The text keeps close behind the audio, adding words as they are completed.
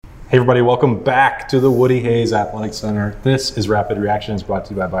Hey everybody, welcome back to the Woody Hayes Athletic Center. This is Rapid Reactions, brought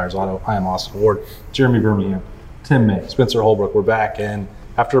to you by Byers Auto. I am Austin Ward, Jeremy Birmingham, Tim May, Spencer Holbrook. We're back, and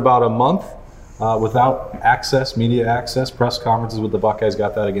after about a month without media access, press conferences with the Buckeyes,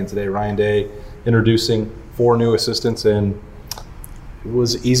 got that again today. Ryan Day introducing 4 new assistants, and it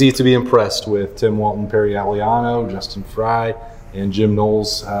was easy to be impressed with Tim Walton, Perry Aliano, Justin Fry, and Jim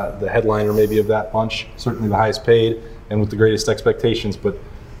Knowles, the headliner maybe of that bunch, certainly the highest paid and with the greatest expectations. But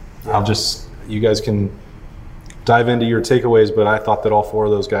you guys can dive into your takeaways, but I thought that all 4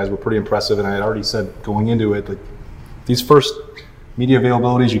 of those guys were pretty impressive, and I had already said going into it that these first media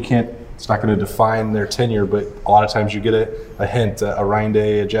availabilities, it's not going to define their tenure, but a lot of times you get a hint, a Ryan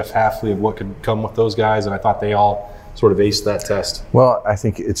Day, a Jeff Hafley of what could come with those guys, and I thought they all sort of aced that test. Well, I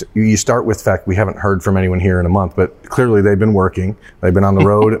think you start with the fact we haven't heard from anyone here in a month, but clearly they've been working. They've been on the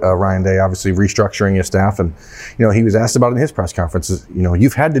road. Ryan Day obviously restructuring his staff, and he was asked about it in his press conferences.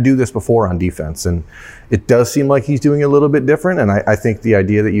 You've had to do this before on defense, and it does seem like he's doing a little bit different. And I think the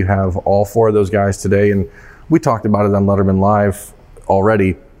idea that you have all 4 of those guys today, and we talked about it on Letterman Live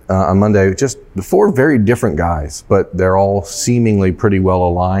already on Monday, just 4 very different guys, but they're all seemingly pretty well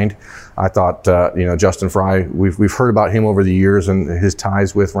aligned. I thought, Justin Fry, we've heard about him over the years and his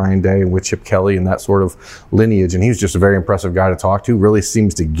ties with Ryan Day and with Chip Kelly and that sort of lineage, and he's just a very impressive guy to talk to, really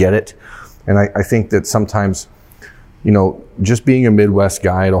seems to get it. And I think that sometimes, just being a Midwest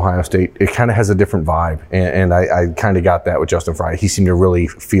guy at Ohio State, it kind of has a different vibe, and I kind of got that with Justin Fry. He seemed to really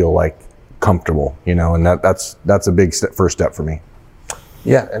feel like comfortable, and that's a big first step for me.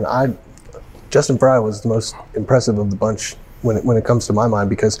 Yeah, and Justin Fry was the most impressive of the bunch when it comes to my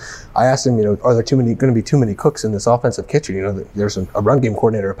mind, because I asked him, are there going to be too many cooks in this offensive kitchen? There's a run game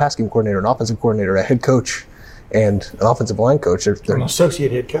coordinator, a pass game coordinator, an offensive coordinator, a head coach, and an offensive line coach. An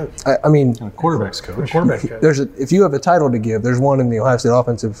associate head coach. And a quarterback's coach. If you have a title to give, there's one in the Ohio State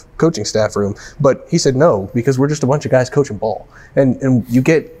offensive coaching staff room. But he said no, because we're just a bunch of guys coaching ball. And you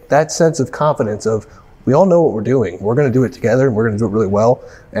get that sense of confidence of, we all know what we're doing. We're going to do it together, and we're going to do it really well.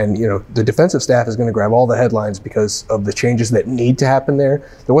 And, the defensive staff is going to grab all the headlines because of the changes that need to happen there.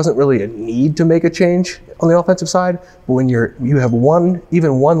 There wasn't really a need to make a change on the offensive side, but when you have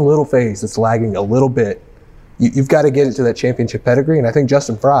even one little phase that's lagging a little bit, you've got to get it to that championship pedigree. And I think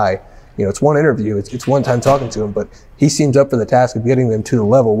Justin Fry, it's one interview, it's one time talking to him, but he seems up for the task of getting them to the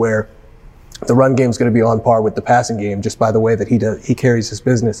level where the run game is going to be on par with the passing game, just by the way that he carries his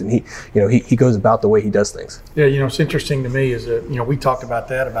business, and he goes about the way he does things. Yeah, it's interesting to me is that we talked about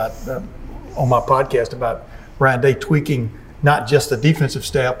that on my podcast about Ryan Day tweaking not just the defensive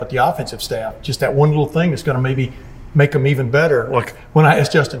staff but the offensive staff. Just that one little thing that's going to maybe make them even better. Like when I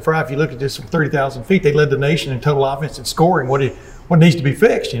asked Justin Fry, if you look at this from 30,000 feet, they led the nation in total offense and scoring. What needs to be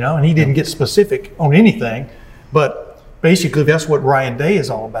fixed? And he didn't get specific on anything, but basically, that's what Ryan Day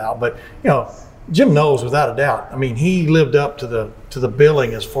is all about. But Jim Knowles, without a doubt, he lived up to the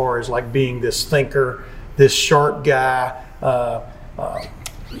billing as far as like being this thinker, this sharp guy. I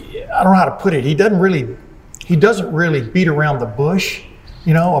don't know how to put it. He doesn't really beat around the bush,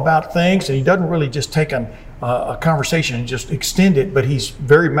 about things, and he doesn't really just take a conversation and just extend it. But he's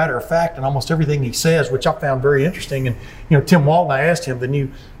very matter of fact in almost everything he says, which I found very interesting. And Tim Walton, I asked him, the new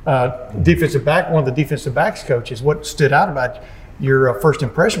defensive back, one of the defensive backs coaches, what stood out about your first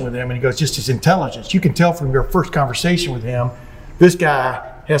impression with him, and he goes, just his intelligence. You can tell from your first conversation with him, this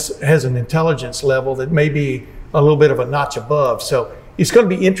guy has an intelligence level that may be a little bit of a notch above. So it's going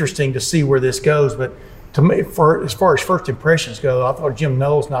to be interesting to see where this goes. But to me, as far as first impressions go, I thought Jim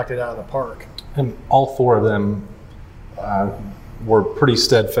Knowles knocked it out of the park. And all 4 of them were pretty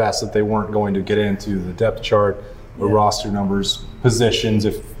steadfast that they weren't going to get into the depth chart, the roster numbers, positions.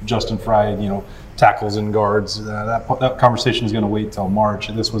 If Justin Fry, tackles and guards, that conversation is going to wait till March.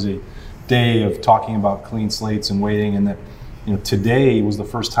 And this was a day of talking about clean slates and waiting, and that today was the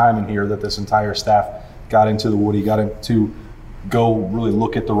first time in here that this entire staff got into the Woody, got into go really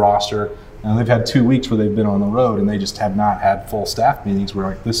look at the roster. And they've had 2 weeks where they've been on the road, and they just have not had full staff meetings where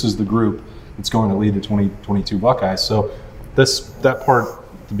like, this is the group that's going to lead the 2022 Buckeyes. So that part,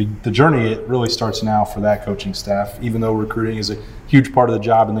 the journey, it really starts now for that coaching staff. Even though recruiting is a huge part of the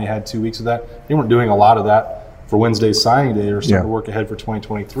job, and they had 2 weeks of that, they weren't doing a lot of that for Wednesday's signing day or starting to work ahead for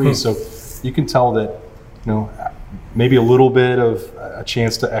 2023. So you can tell that, maybe a little bit of a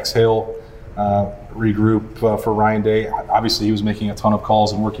chance to exhale, regroup for Ryan Day. Obviously, he was making a ton of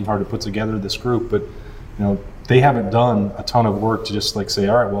calls and working hard to put together this group, but they haven't done a ton of work to just like say,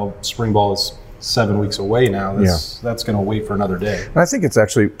 all right, well, spring ball is 7 weeks away now. That's going to wait for another day. And I think it's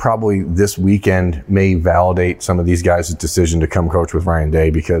actually probably this weekend may validate some of these guys' decision to come coach with Ryan Day,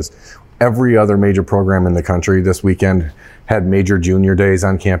 because every other major program in the country this weekend had major junior days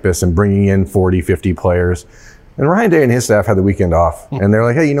on campus and bringing in 40, 50 players. And Ryan Day and his staff had the weekend off. And they're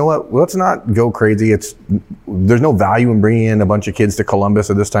like, hey, you know what? Let's not go crazy. There's no value in bringing in a bunch of kids to Columbus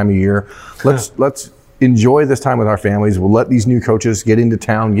at this time of year. Let's enjoy this time with our families. We'll let these new coaches get into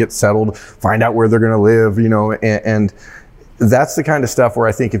town, get settled, find out where they're going to live, and that's the kind of stuff where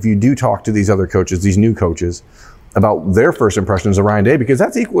I think if you do talk to these other coaches, these new coaches, about their first impressions of Ryan Day, because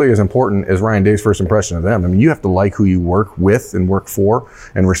that's equally as important as Ryan Day's first impression of them. I mean, you have to like who you work with and work for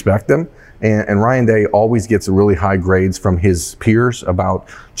and respect them. And Ryan Day always gets really high grades from his peers about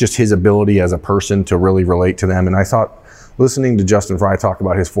just his ability as a person to really relate to them. And I thought, listening to Justin Frye talk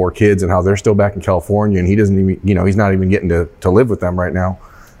about his 4 kids and how they're still back in California and he doesn't even, he's not even getting to live with them right now.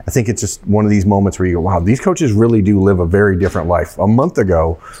 I think it's just one of these moments where you go, wow, these coaches really do live a very different life. A month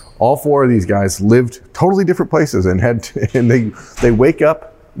ago, all 4 of these guys lived totally different places and they wake up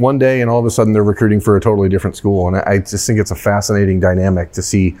one day and all of a sudden they're recruiting for a totally different school. And I just think it's a fascinating dynamic to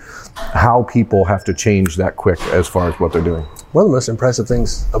see how people have to change that quick as far as what they're doing. One of the most impressive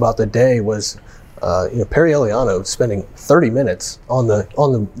things about the day was Perry Eliano spending 30 minutes on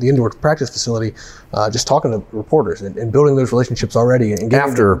the indoor practice facility, just talking to reporters and building those relationships already. And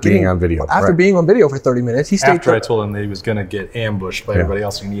being on video. After being on video for 30 minutes, he stayed. After I told him that he was going to get ambushed by everybody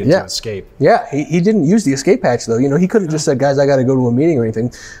else and he needed to escape. Yeah, he didn't use the escape hatch though. He could have just said, "Guys, I got to go to a meeting" or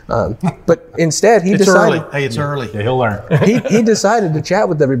anything. But instead, he decided. Early. Hey, it's early. Yeah, he'll learn. he decided to chat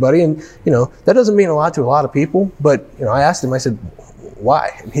with everybody, and that doesn't mean a lot to a lot of people. But I asked him. I said,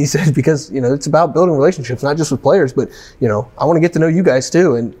 why? And he said, because, it's about building relationships, not just with players, but, I want to get to know you guys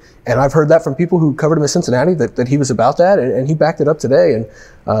too. And I've heard that from people who covered him at Cincinnati, that he was about that, and he backed it up today.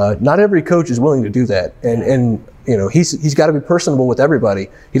 And not every coach is willing to do that. And he's got to be personable with everybody.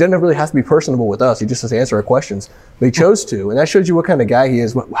 He doesn't really have to be personable with us. He just has to answer our questions. But he chose to. And that shows you what kind of guy he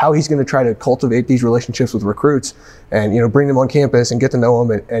is, how he's going to try to cultivate these relationships with recruits and, bring them on campus and get to know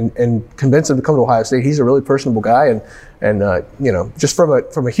them and convince them to come to Ohio State. He's a really personable guy. And just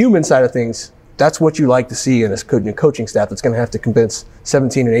from a human side of things, that's what you like to see in a coaching staff that's going to have to convince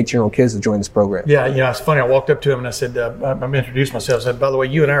 17 and 18-year-old kids to join this program. Yeah, it's funny. I walked up to him and I said, I introduced myself. I said, by the way,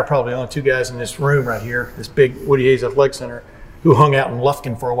 you and I are probably the only 2 guys in this room right here, this big Woody Hayes Athletic Center, who hung out in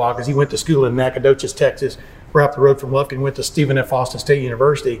Lufkin for a while because he went to school in Nacogdoches, Texas. We're up the road from Lufkin, went to Stephen F. Austin State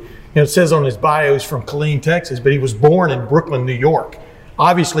University. It says on his bio he's from Killeen, Texas, but he was born in Brooklyn, New York.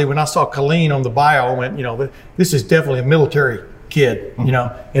 Obviously, when I saw Killeen on the bio, I went, this is definitely a military kid,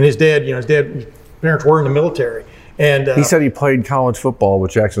 and his dad, his parents were in the military. And he said he played college football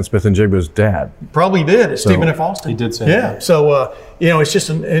with Jackson Smith-Njigba's dad. Probably did at Stephen F. Austin. He did say that. Yeah. So, it's just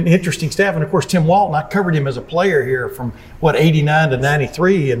an interesting staff. And, of course, Tim Walton, I covered him as a player here from, 89 to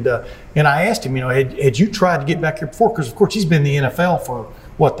 93. And I asked him, had you tried to get back here before? Because, of course, he's been in the NFL for,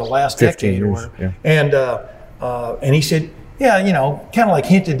 the last 15 decade years, or whatever. Yeah. And he said, yeah, kind of like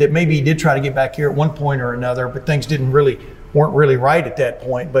hinted that maybe he did try to get back here at one point or another, but things weren't really right at that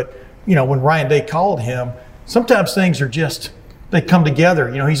point. But, when Ryan Day called him, sometimes things are they come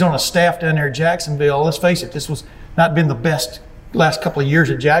together. He's on a staff down there at Jacksonville. Let's face it, this was not been the best last couple of years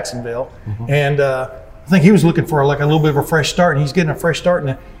at Jacksonville. Mm-hmm. And I think he was looking for a little bit of a fresh start, and he's getting a fresh start.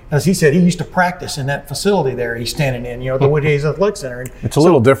 And as he said, he used to practice in that facility there he's standing in, the Woody Hayes Athletic Center. And it's a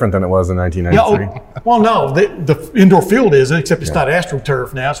little different than it was in 1993. Well, no, the indoor field is, except it's not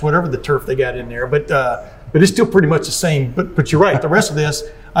AstroTurf now. It's whatever the turf they got in there. But it's still pretty much the same. But you're right. The rest of this,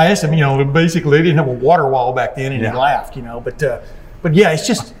 I asked him, basically they didn't have a water wall back then, and he laughed, But yeah, it's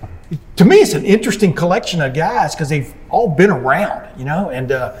just, to me, it's an interesting collection of guys because they've all been around,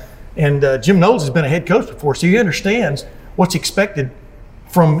 And Jim Knowles has been a head coach before, so he understands what's expected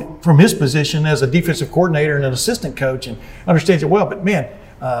from his position as a defensive coordinator and an assistant coach, and understands it well. But man,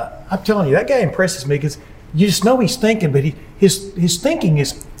 I'm telling you, that guy impresses me because you just know he's thinking. But his thinking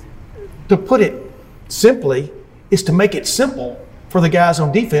is, to put it simply, is to make it simple for the guys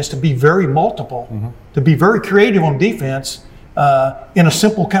on defense to be very multiple, to be very creative on defense in a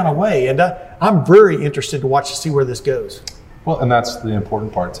simple kind of way. And I'm very interested to see where this goes. Well, and that's the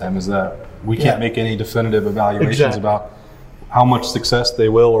important part, Tim, is that we can't make any definitive evaluations about how much success they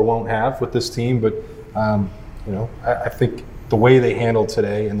will or won't have with this team. But, I think the way they handled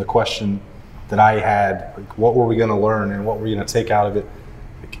today and the question that I had, what were we going to learn and what were we going to take out of it?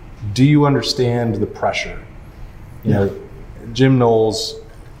 Do you understand the pressure? Jim Knowles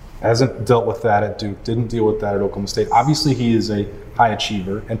hasn't dealt with that at Duke, didn't deal with that at Oklahoma State. Obviously, he is a high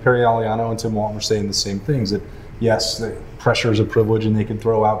achiever, and Perry Eliano and Tim Walton were saying the same things, that yes, the pressure is a privilege and they can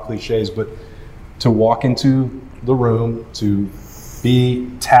throw out cliches, but to walk into the room, to be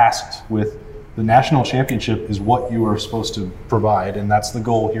tasked with The national championship is what you are supposed to provide, and that's the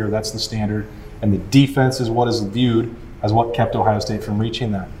goal here. That's the standard. And the defense is what is viewed as what kept Ohio State from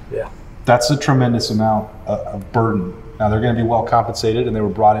reaching that. Yeah. That's a tremendous amount of burden. Now, they're going to be well compensated, and they were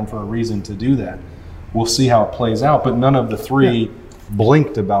brought in for a reason to do that. We'll see how it plays out, but none of the three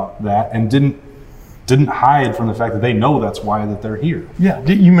blinked about that and didn't hide from the fact that they know that's why that they're here. Yeah.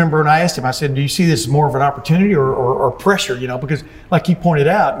 Do you remember when I asked him, I said, do you see this as more of an opportunity or pressure, because like you pointed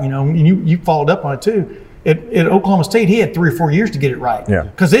out, and you followed up on it too. At Oklahoma State, he had 3 or 4 years to get it right. Yeah.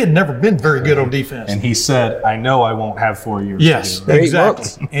 Because they had never been very good on defense. And he said, I know I won't have 4 years. Yes, to do it.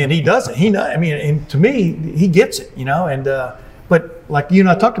 exactly. And he doesn't. And to me, he gets it, and but like you and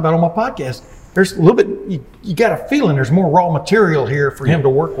I talked about on my podcast, there's a little bit, you got a feeling there's more raw material here for him to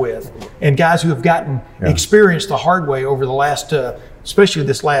work with. And guys who have gotten experience the hard way over the last, especially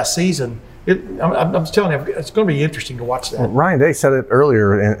this last season. I'm telling you, it's going to be interesting to watch that. Well, Ryan Day said it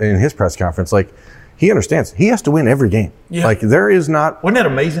earlier in his press conference, like, he understands. He has to win every game. Yeah. Like, there is not. Wasn't that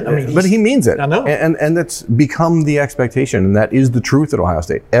amazing? But he means it. I know. And that's become the expectation, and that is the truth at Ohio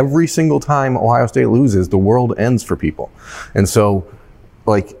State. Every single time Ohio State loses, the world ends for people. And so,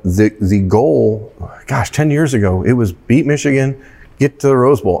 like, the goal, 10 years ago, it was beat Michigan, get to the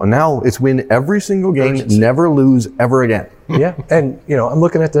Rose Bowl. And now it's win every single game, never lose ever again. Yeah. And, I'm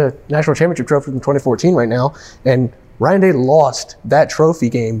looking at the national championship trophy from 2014 right now, and Ryan Day lost that trophy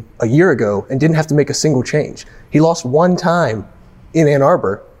game a year ago and didn't have to make a single change. He lost one time in Ann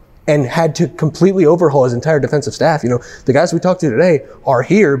Arbor and had to completely overhaul his entire defensive staff. The guys we talked to today are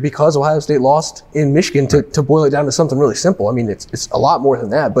here because Ohio State lost in Michigan to boil it down to something really simple. I mean, it's a lot more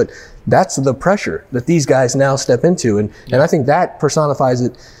than that, but that's the pressure that these guys now step into. And I think that personifies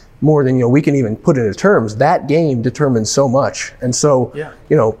it more than, we can even put it into terms. That game determines so much. And so,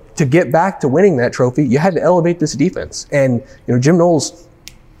 to get back to winning that trophy, you had to elevate this defense. And, Jim Knowles,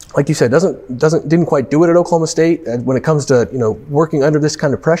 like you said, didn't quite do it at Oklahoma State when it comes to, working under this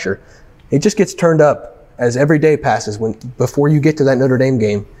kind of pressure. It just gets turned up as every day passes before you get to that Notre Dame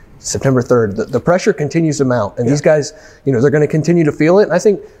game, September 3rd. The pressure continues to mount. And these guys, they're going to continue to feel it. And I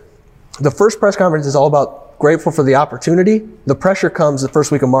think the first press conference is all about grateful for the opportunity. The pressure comes the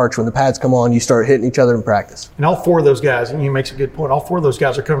first week of March when the pads come on, you start hitting each other in practice. And all 4 of those guys, and you make a good point, all 4 of those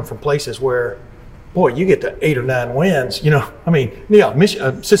guys are coming from places where, boy, you get to 8 or 9 wins.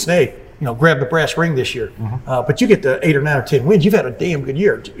 Cincinnati, grabbed the brass ring this year. But you get to 8 or 9 or 10 wins, you've had a damn good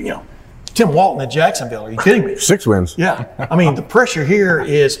year. Tim Walton at Jacksonville, are you kidding me? 6 wins. Yeah. The pressure here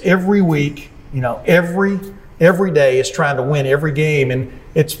is every week, every day is trying to win every game. And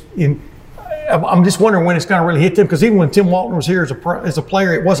I'm just wondering when it's going to really hit them, because even when Tim Walton was here as a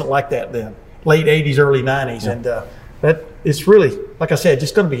player, it wasn't like that then. Late 80s, early 90s. Yeah. And that it's really, like I said,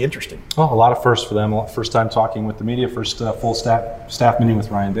 just going to be interesting. Well, a lot of firsts for them. First time talking with the media, first full staff meeting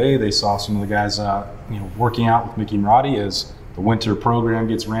with Ryan Day. They saw some of the guys working out with Mickey Marotti as the winter program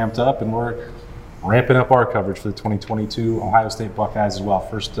gets ramped up, and we're ramping up our coverage for the 2022 Ohio State Buckeyes as well.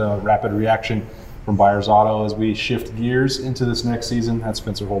 First rapid reaction from Byers Auto as we shift gears into this next season. That's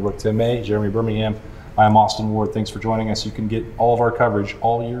Spencer Holbrook, Tim May, Jeremy Birmingham. I'm Austin Ward. Thanks for joining us. You can get all of our coverage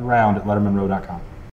all year round at LettermanRow.com.